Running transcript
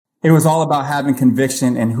It was all about having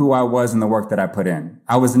conviction in who I was and the work that I put in.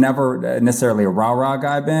 I was never necessarily a rah-rah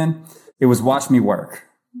guy, Ben. It was watch me work.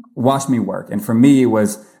 Watch me work. And for me, it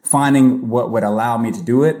was finding what would allow me to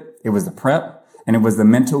do it. It was the prep, and it was the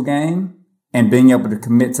mental game, and being able to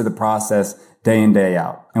commit to the process day in, day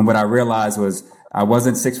out. And what I realized was I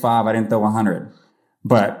wasn't 6'5". I didn't throw 100.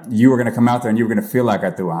 But you were going to come out there and you were going to feel like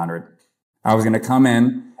I threw 100. I was going to come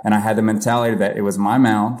in, and I had the mentality that it was my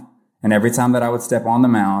mound. And every time that I would step on the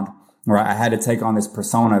mound, or I had to take on this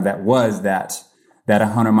persona that was that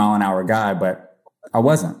 100-mile-an-hour guy, but I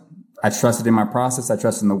wasn't. I trusted in my process. I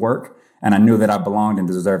trusted in the work, and I knew that I belonged and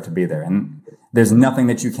deserved to be there. And there's nothing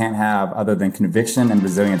that you can't have other than conviction and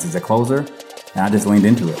resilience as a closer. And I just leaned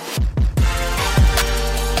into it.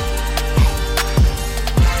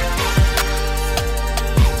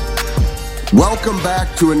 Welcome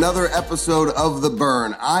back to another episode of The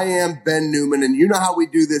Burn. I am Ben Newman, and you know how we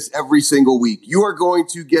do this every single week. You are going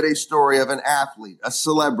to get a story of an athlete, a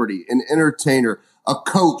celebrity, an entertainer, a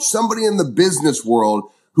coach, somebody in the business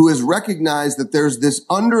world who has recognized that there's this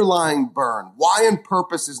underlying burn. Why and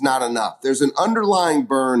purpose is not enough. There's an underlying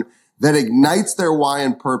burn that ignites their why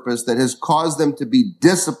and purpose that has caused them to be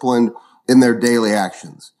disciplined in their daily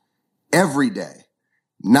actions. Every day.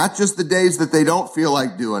 Not just the days that they don't feel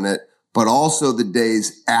like doing it, but also the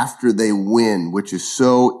days after they win, which is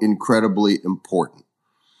so incredibly important.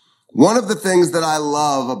 One of the things that I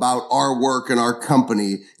love about our work and our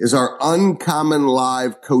company is our Uncommon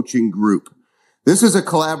Live coaching group. This is a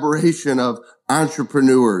collaboration of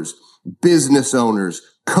entrepreneurs, business owners,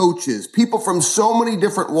 coaches, people from so many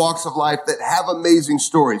different walks of life that have amazing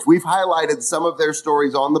stories. We've highlighted some of their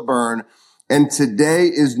stories on The Burn, and today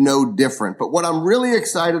is no different. But what I'm really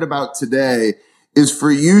excited about today is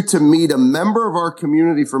for you to meet a member of our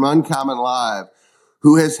community from Uncommon Live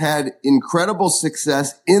who has had incredible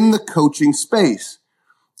success in the coaching space.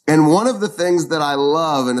 And one of the things that I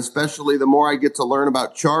love, and especially the more I get to learn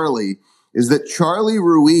about Charlie, is that Charlie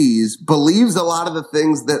Ruiz believes a lot of the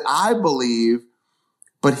things that I believe,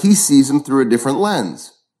 but he sees them through a different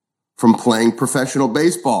lens. From playing professional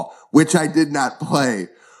baseball, which I did not play,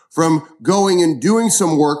 from going and doing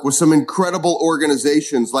some work with some incredible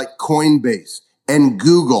organizations like Coinbase and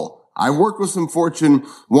Google. I've worked with some Fortune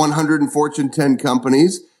 100 and Fortune 10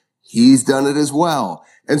 companies. He's done it as well.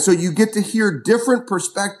 And so you get to hear different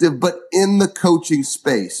perspective, but in the coaching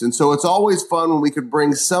space. And so it's always fun when we could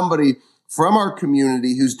bring somebody from our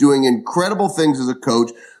community who's doing incredible things as a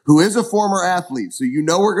coach, who is a former athlete. So you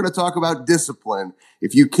know we're going to talk about discipline.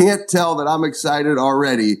 If you can't tell that I'm excited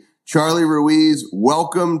already, Charlie Ruiz,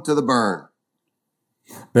 welcome to The Burn.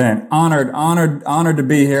 Ben, honored to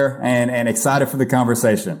be here and excited for the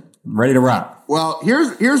conversation. Ready to rock. Well,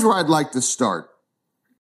 here's where I'd like to start.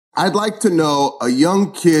 I'd like to know a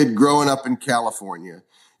young kid growing up in California.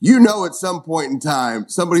 You know, at some point in time,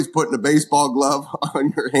 somebody's putting a baseball glove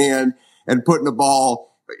on your hand and putting a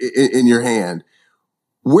ball in your hand.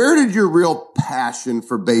 Where did your real passion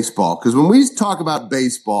for baseball? Because when we talk about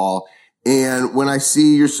baseball, and when I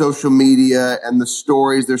see your social media and the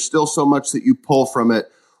stories, there's still so much that you pull from it.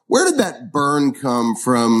 Where did that burn come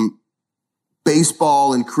from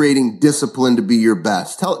baseball and creating discipline to be your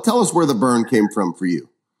best? Tell us where the burn came from for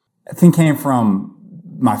you. I think it came from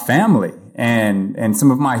my family and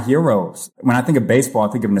some of my heroes. When I think of baseball,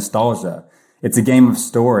 I think of nostalgia. It's a game of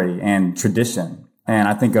story and tradition. And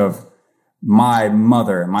I think of my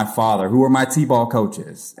mother and my father, who were my T-ball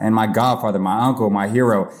coaches, and my godfather, my uncle, my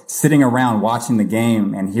hero, sitting around watching the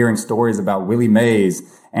game and hearing stories about Willie Mays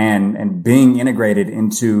and being integrated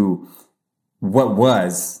into what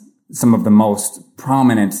was some of the most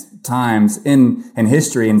prominent times in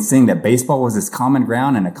history, and seeing that baseball was this common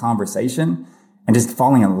ground and a conversation, and just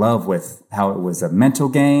falling in love with how it was a mental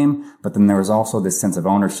game, but then there was also this sense of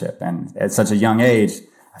ownership. And at such a young age,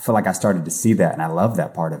 I feel like I started to see that, and I love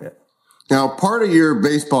that part of it. Now, part of your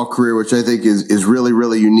baseball career, which I think is really,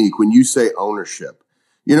 really unique, when you say ownership,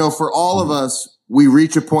 you know, for all of us, we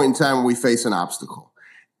reach a point in time when we face an obstacle.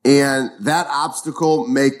 And that obstacle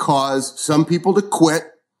may cause some people to quit.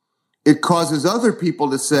 It causes other people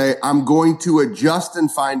to say, I'm going to adjust and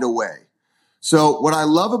find a way. So what I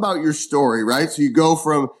love about your story, right? So you go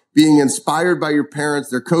from being inspired by your parents,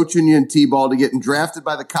 they're coaching you in T-ball, to getting drafted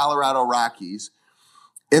by the Colorado Rockies.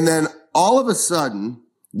 And then all of a sudden,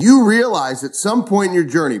 you realize at some point in your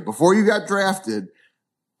journey, before you got drafted,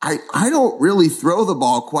 I don't really throw the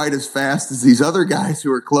ball quite as fast as these other guys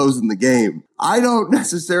who are closing the game. I don't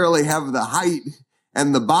necessarily have the height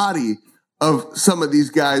and the body of some of these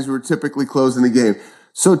guys who are typically closing the game.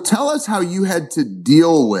 So tell us how you had to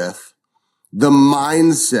deal with the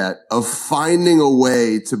mindset of finding a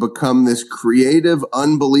way to become this creative,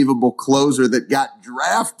 unbelievable closer that got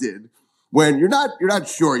drafted when you're not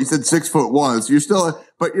short. You said 6'1", so you're still,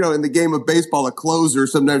 but in the game of baseball, a closer,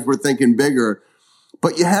 sometimes we're thinking bigger,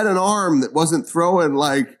 but you had an arm that wasn't throwing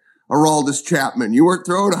like Aroldis Chapman. You weren't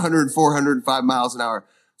throwing 104, 105 miles an hour.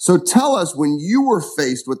 So tell us, when you were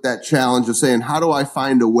faced with that challenge of saying, how do I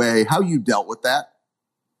find a way, how you dealt with that?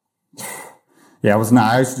 Yeah,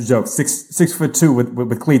 I used to joke 6'2"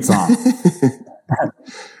 with cleats on.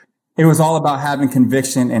 It was all about having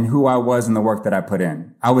conviction in who I was and the work that I put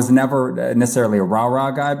in. I was never necessarily a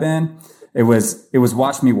rah-rah guy, Ben. It was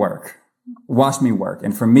watch me work.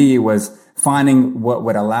 And for me, it was finding what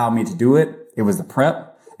would allow me to do it. It was the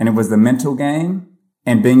prep, and it was the mental game,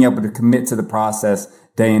 and being able to commit to the process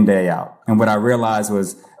day in, day out. And what I realized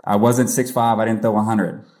was I wasn't 6'5", I didn't throw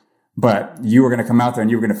 100. But you were going to come out there and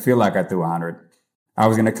you were going to feel like I threw 100. I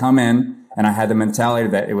was going to come in, and I had the mentality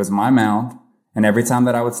that it was my mound. And every time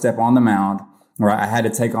that I would step on the mound, where I had to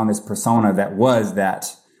take on this persona that was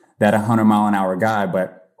that 100-mile-an-hour guy,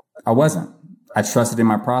 but I wasn't. I trusted in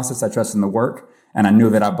my process. I trusted in the work, and I knew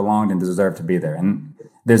that I belonged and deserved to be there. And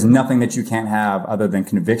there's nothing that you can't have other than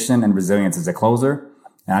conviction and resilience as a closer.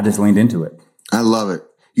 And I just leaned into it. I love it.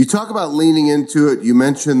 You talk about leaning into it. You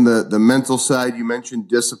mentioned the mental side. You mentioned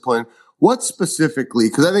discipline. What specifically?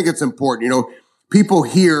 Because I think it's important. People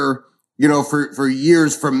hear, for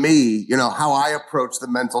years from me, how I approach the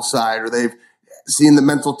mental side, or they've seen the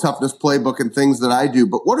mental toughness playbook and things that I do.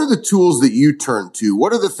 But what are the tools that you turn to?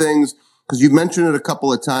 What are the things, because you've mentioned it a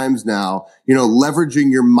couple of times now,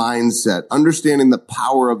 leveraging your mindset, understanding the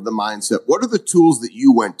power of the mindset. What are the tools that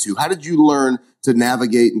you went to? How did you learn to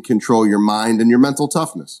navigate and control your mind and your mental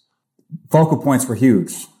toughness? Focal points were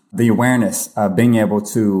huge. The awareness of being able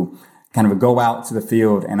to kind of go out to the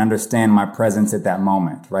field and understand my presence at that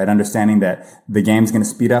moment, right? Understanding that the game's going to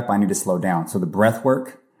speed up. I need to slow down. So the breath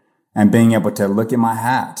work and being able to look at my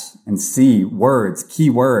hat and see words, key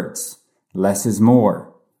words, less is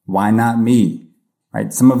more. Why not me?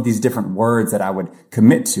 Right? Some of these different words that I would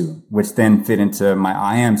commit to, which then fit into my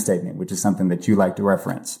I am statement, which is something that you like to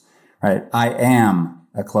reference, right? I am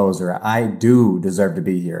a closer. I do deserve to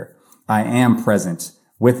be here. I am present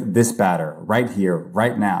with this batter right here,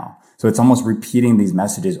 right now. So it's almost repeating these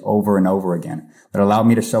messages over and over again that allowed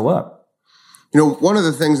me to show up. One of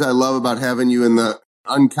the things I love about having you in the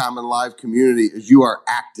Uncommon Live community is you are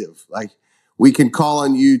active. Like, we can call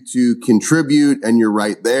on you to contribute, and you're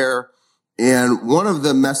right there. And one of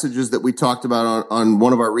the messages that we talked about on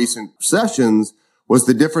one of our recent sessions was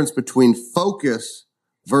the difference between focus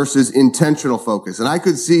versus intentional focus. And I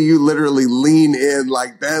could see you literally lean in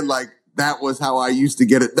like, Ben, like that was how I used to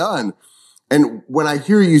get it done. And when I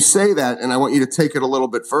hear you say that, and I want you to take it a little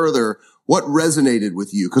bit further, what resonated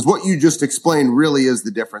with you? Because what you just explained really is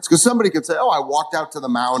the difference. Because somebody could say, I walked out to the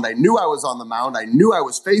mound. I knew I was on the mound. I knew I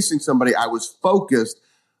was facing somebody. I was focused.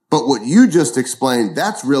 But what you just explained,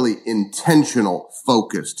 that's really intentional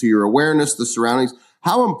focus to your awareness, the surroundings.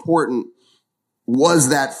 How important was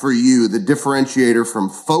that for you, the differentiator from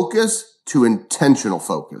focus to intentional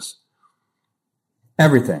focus?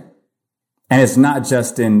 Everything. And it's not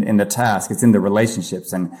just in the task, it's in the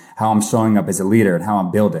relationships and how I'm showing up as a leader and how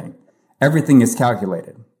I'm building. Everything is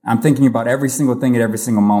calculated. I'm thinking about every single thing at every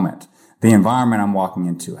single moment, the environment I'm walking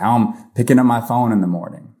into, how I'm picking up my phone in the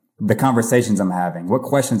morning, the conversations I'm having, what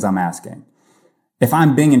questions I'm asking. If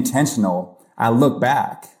I'm being intentional, I look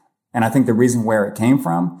back, and I think the reason where it came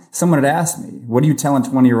from, someone had asked me, what are you telling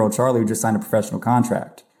 20-year-old Charlie who just signed a professional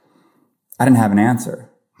contract? I didn't have an answer.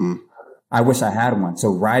 I wish I had one. So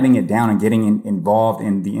writing it down and getting involved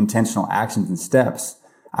in the intentional actions and steps,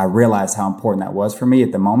 I realized how important that was for me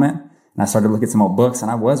at the moment. And I started to look at some old books, and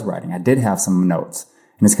I was writing. I did have some notes.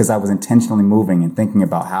 And it's because I was intentionally moving and thinking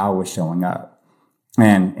about how I was showing up.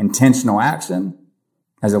 And intentional action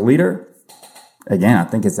as a leader, again, I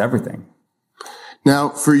think it's everything. Now,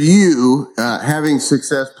 for you, having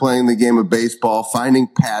success playing the game of baseball, finding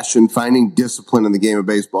passion, finding discipline in the game of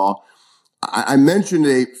baseball, I mentioned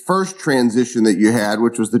a first transition that you had,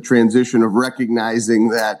 which was the transition of recognizing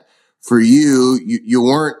that for you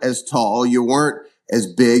weren't as tall, you weren't as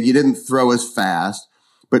big, you didn't throw as fast,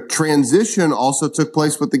 but transition also took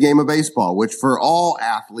place with the game of baseball, which for all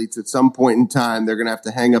athletes at some point in time, they're going to have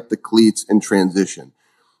to hang up the cleats and transition.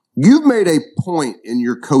 You've made a point in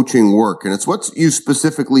your coaching work, and it's what you've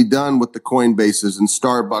specifically done with the Coinbases and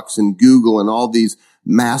Starbucks and Google and all these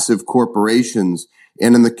massive corporations,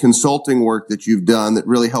 and in the consulting work that you've done that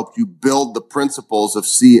really helped you build the principles of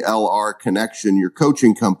CLR Connection, your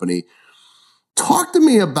coaching company. Talk to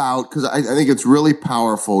me about, because I think it's really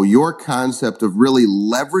powerful, your concept of really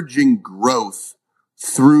leveraging growth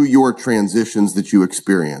through your transitions that you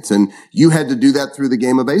experience. And you had to do that through the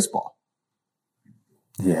game of baseball.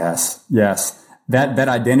 Yes. That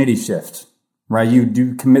identity shift, right? You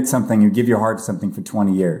do commit something, you give your heart to something for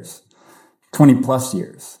 20 years, 20 plus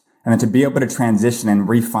years. And then to be able to transition and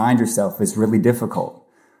re-find yourself is really difficult.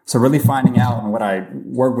 So really finding out, and what I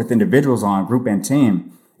work with individuals on, group and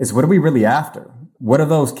team, is what are we really after? What are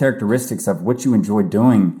those characteristics of what you enjoy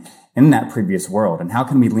doing in that previous world? And how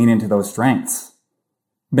can we lean into those strengths?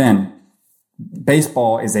 Ben,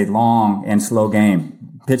 baseball is a long and slow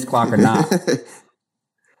game, pitch clock or not.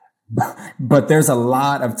 But there's a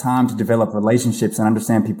lot of time to develop relationships and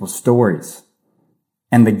understand people's stories.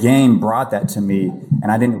 And the game brought that to me,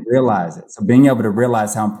 and I didn't realize it. So being able to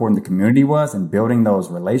realize how important the community was and building those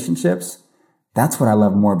relationships, that's what I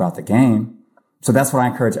love more about the game. So that's what I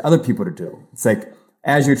encourage other people to do. It's like,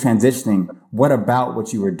 as you're transitioning, what about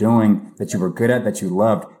what you were doing that you were good at, that you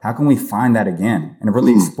loved? How can we find that again and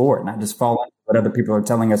really explore it, not just follow what other people are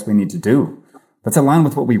telling us we need to do? Let's align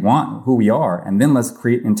with what we want, who we are, and then let's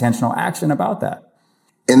create intentional action about that.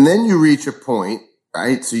 And then you reach a point,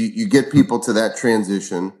 right? So you get people to that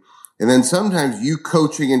transition. And then sometimes you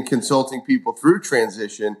coaching and consulting people through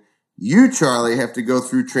transition, you, Charlie, have to go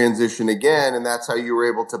through transition again. And that's how you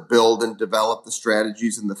were able to build and develop the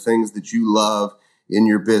strategies and the things that you love in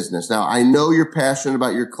your business. Now, I know you're passionate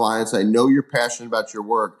about your clients. I know you're passionate about your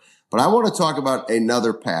work, but I want to talk about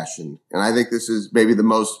another passion. And I think this is maybe the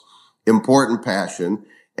most important passion.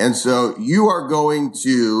 And so you are going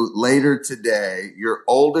to, later today, your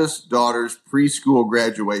oldest daughter's preschool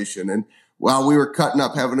graduation. And while we were cutting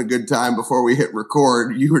up, having a good time before we hit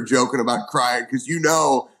record, you were joking about crying because you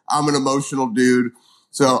know I'm an emotional dude.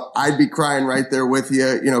 So I'd be crying right there with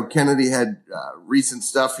you. You know, Kennedy had recent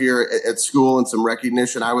stuff here at school and some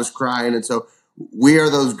recognition. I was crying. And so we are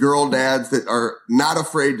those girl dads that are not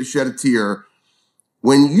afraid to shed a tear.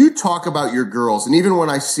 When you talk about your girls, and even when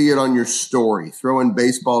I see it on your story, throwing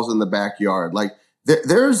baseballs in the backyard, like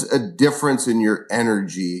there's a difference in your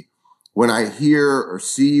energy when I hear or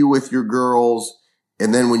see you with your girls,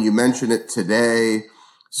 and then when you mention it today.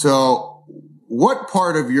 So what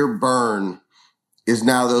part of your burn is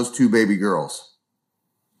now those two baby girls?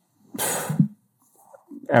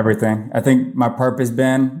 Everything. I think my purpose,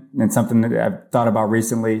 Ben, and something that I've thought about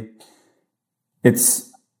recently, it's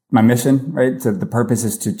my mission, right? So the purpose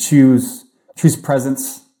is to choose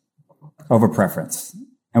presence over preference.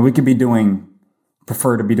 And we could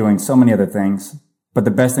prefer to be doing so many other things, but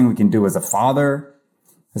the best thing we can do as a father,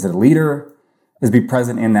 as a leader, is be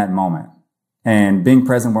present in that moment. And being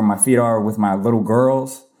present where my feet are with my little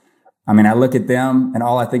girls. I mean, I look at them and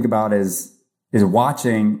all I think about is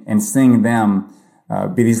watching and seeing them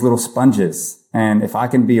be these little sponges. And if I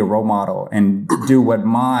can be a role model and do what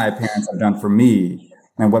my parents have done for me,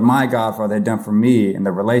 and what my godfather had done for me in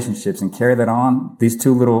the relationships, and carry that on, these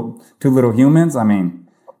two little humans, I mean,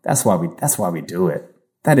 that's why we do it.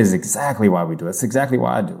 That is exactly why we do it. It's exactly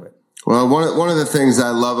why I do it. Well, one of the things I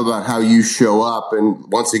love about how you show up, and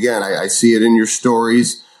once again, I see it in your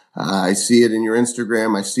stories, I see it in your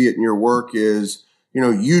Instagram, I see it in your work, is, you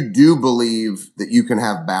know, you do believe that you can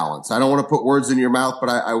have balance. I don't want to put words in your mouth, but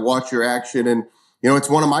I watch your action, and you know,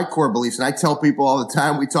 it's one of my core beliefs, and I tell people all the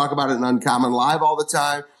time, we talk about it in Uncommon Live all the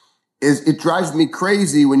time, is it drives me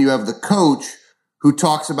crazy when you have the coach who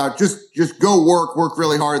talks about just go work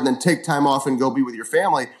really hard, and then take time off and go be with your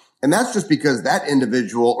family. And that's just because that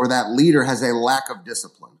individual or that leader has a lack of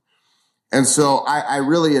discipline. And so I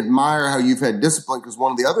really admire how you've had discipline, because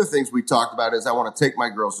one of the other things we talked about is I want to take my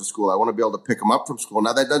girls to school. I want to be able to pick them up from school.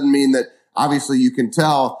 Now, that doesn't mean that obviously you can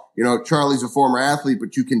tell, you know, Charlie's a former athlete,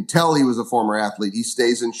 but you can tell he was a former athlete. He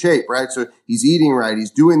stays in shape, right? So he's eating right.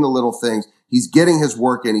 He's doing the little things. He's getting his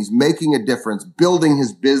work in. He's making a difference, building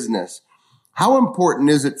his business. How important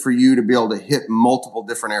is it for you to be able to hit multiple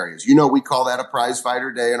different areas? You know, we call that a prize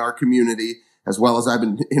fighter day in our community, as well as I've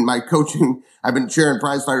been in my coaching. I've been sharing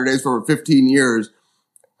prize fighter days for over 15 years.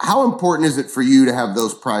 How important is it for you to have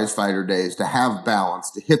those prize fighter days, to have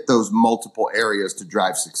balance, to hit those multiple areas to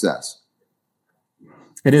drive success?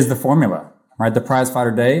 It is the formula, right? The prize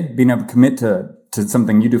fighter day, being able to commit to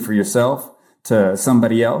something you do for yourself, to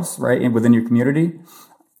somebody else, right? And within your community,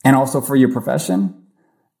 and also for your profession.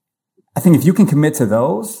 I think if you can commit to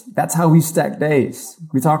those, that's how we stack days.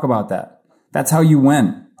 We talk about that. That's how you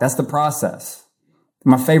win. That's the process.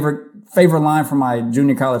 My favorite line from my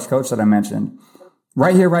junior college coach that I mentioned,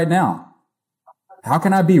 right here, right now. How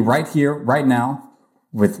can I be right here, right now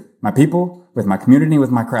with my people, with my community,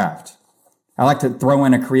 with my craft? I like to throw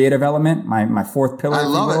in a creative element, my fourth pillar. I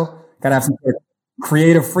love it. Gotta have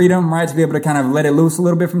creative freedom, right? To be able to kind of let it loose a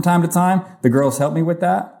little bit from time to time. The girls help me with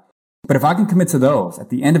that. But if I can commit to those at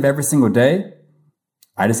the end of every single day,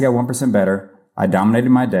 I just got 1% better. I dominated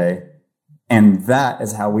my day. And that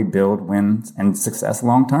is how we build wins and success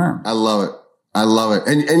long term. I love it. I love it.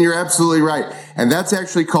 And you're absolutely right. And that's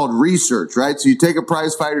actually called research, right? So you take a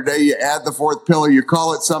prize fighter day, you add the fourth pillar, you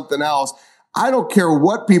call it something else. I don't care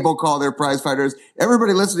what people call their prize fighters.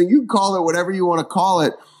 Everybody listening, you can call it whatever you want to call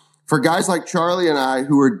it. For guys like Charlie and I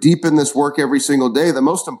who are deep in this work every single day, the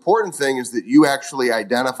most important thing is that you actually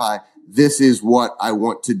identify, this is what I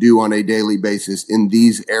want to do on a daily basis in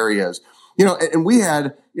these areas. And we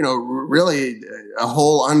had, really a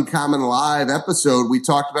whole Uncommon Live episode. We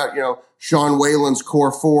talked about, Sean Whalen's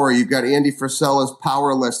Core 4. You've got Andy Frisella's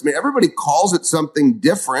Power List. I mean, everybody calls it something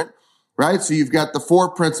different, right? So you've got the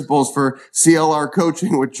 4 principles for CLR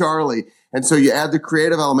coaching with Charlie. And so you add the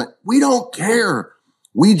creative element. We don't care.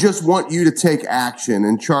 We just want you to take action.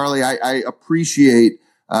 And Charlie, I appreciate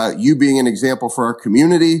you being an example for our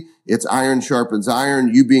community. It's iron sharpens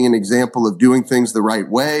iron. You being an example of doing things the right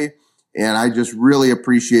way. And I just really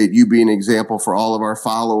appreciate you being an example for all of our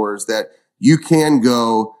followers that you can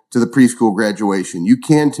go to the preschool graduation. You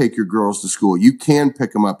can take your girls to school. You can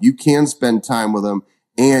pick them up. You can spend time with them,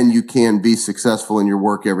 and you can be successful in your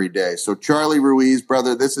work every day. So Charlie Ruiz,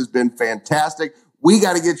 brother, this has been fantastic. We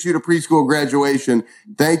got to get you to preschool graduation.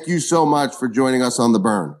 Thank you so much for joining us on The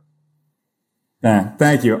Burn. Yeah,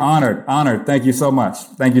 thank you. Honored. Thank you so much.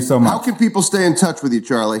 Thank you so much. How can people stay in touch with you,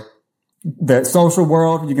 Charlie? The social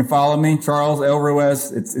world, you can follow me, Charles L.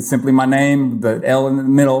 Ruiz. It's simply my name, the L in the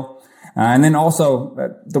middle. And then also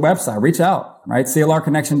the website, reach out, right?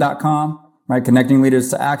 CLRconnection.com, right? Connecting leaders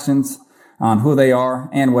to actions on who they are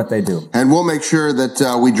and what they do. And we'll make sure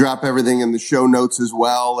that we drop everything in the show notes as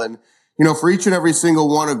well. And, for each and every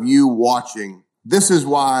single one of you watching, this is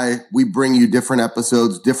why we bring you different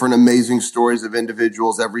episodes, different amazing stories of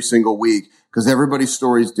individuals every single week, because everybody's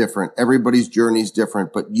story is different. Everybody's journey is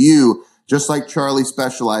different. But you, just like Charlie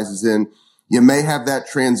specializes in, you may have that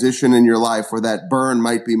transition in your life where that burn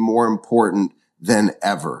might be more important than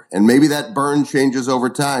ever. And maybe that burn changes over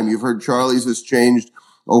time. You've heard Charlie's has changed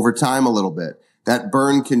over time a little bit. That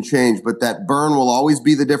burn can change, but that burn will always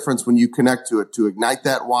be the difference when you connect to it, to ignite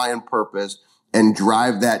that why and purpose and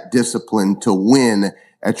drive that discipline to win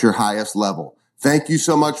at your highest level. Thank you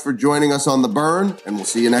so much for joining us on The Burn, and we'll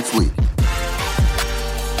see you next week.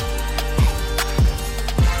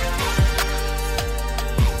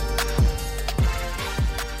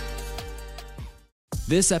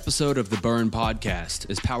 This episode of the Burn Podcast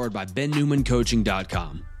is powered by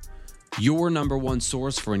BenNewmanCoaching.com, your number one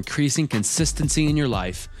source for increasing consistency in your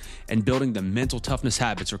life and building the mental toughness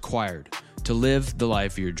habits required to live the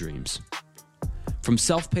life of your dreams. From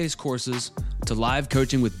self-paced courses to live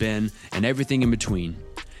coaching with Ben and everything in between,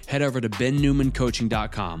 head over to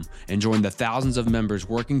BenNewmanCoaching.com and join the thousands of members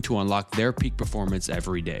working to unlock their peak performance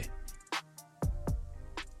every day.